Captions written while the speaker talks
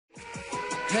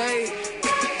Hey.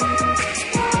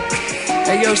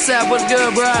 Hey, yo, Sap, what's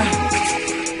good,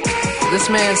 bruh? This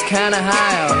man's kinda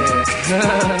high out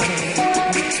here.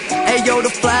 Hey, yo, the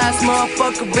flyest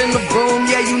motherfucker in the room,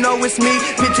 yeah, you know it's me.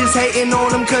 Bitches hating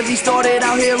on him cause he started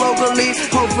out here locally.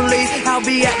 Hopefully, I'll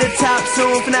be at the top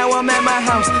soon. For now, I'm at my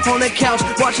house, on the couch,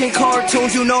 watching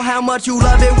cartoons. You know how much you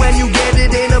love it when you get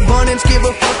it in abundance. Give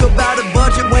a fuck about a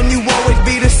budget when you always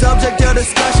be the subject of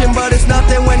discussion. But it's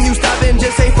nothing when you stop and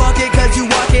just say fuck it, cause you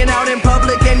walking out in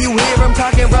public and you hear him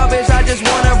talking rubbish. I just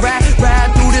wanna ride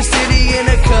through the city in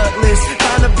a cutlass.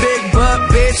 Find a big butt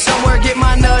bitch somewhere, get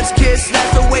my nuts kissed.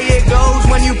 That's the way it goes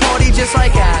when you party just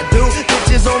like I do.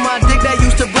 Bitches on my dick that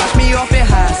used to brush me off in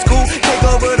high school. Take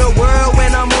over the world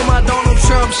when I'm on my Donald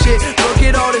Trump shit. Look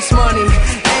at all this money,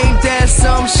 ain't that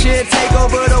some shit? Take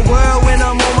over the world when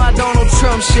I'm on my Donald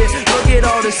Trump shit. Look at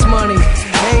all this money,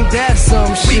 ain't that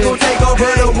some shit? We gon' take over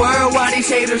the world while these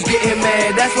haters getting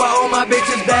mad. That's why all my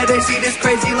bitches bad. They see this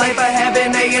crazy life I have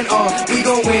in A&R. We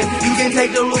gon' win, you can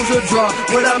take the lose or draw.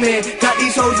 What I'm in, got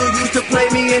these hoes who used to play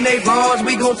me in they bras.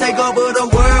 We gon' take over the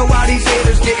world while these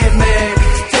haters getting mad.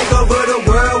 Take over the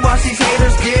world, watch these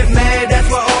haters get mad. That's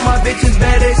why all my bitches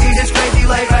bad. They see this crazy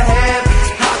life I have.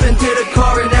 Hop into the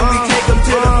car and then we take them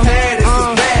to the pad. It's a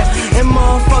rap. And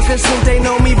motherfuckers think they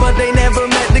know me, but they never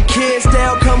met the kids.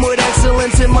 Style come with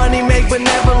excellence and money make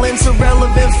benevolence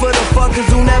irrelevant for the fuckers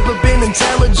who never been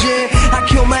intelligent. I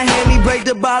kill my handy, break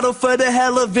the bottle for the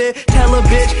hell of it. Tell a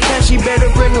bitch that she better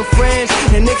bring her friends,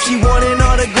 and if she want an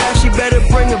autograph, she better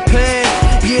bring a pen.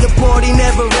 Yeah, the party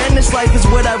never end, this life is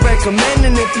what I recommend.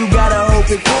 And if you gotta hope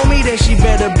it for me, then she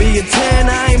better be a 10.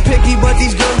 I ain't picky, but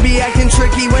these girls be acting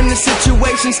tricky when the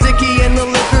situation's sticky and the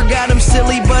liquor got them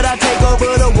silly. But I take over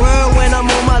the world when I'm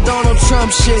on my Donald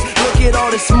Trump shit. Look at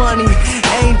all this money,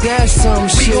 ain't that some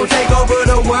shit? We gon' take over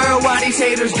the world while these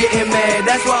haters getting mad.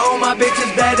 That's why all my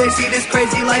bitches bad. They see this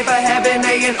crazy life I have in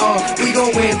A&R. We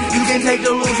gon' win, you can take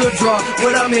the lose or draw.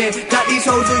 What I'm in, got these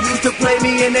hoes who used to play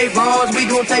me in they bras. We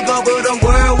gon' take over the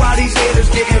world while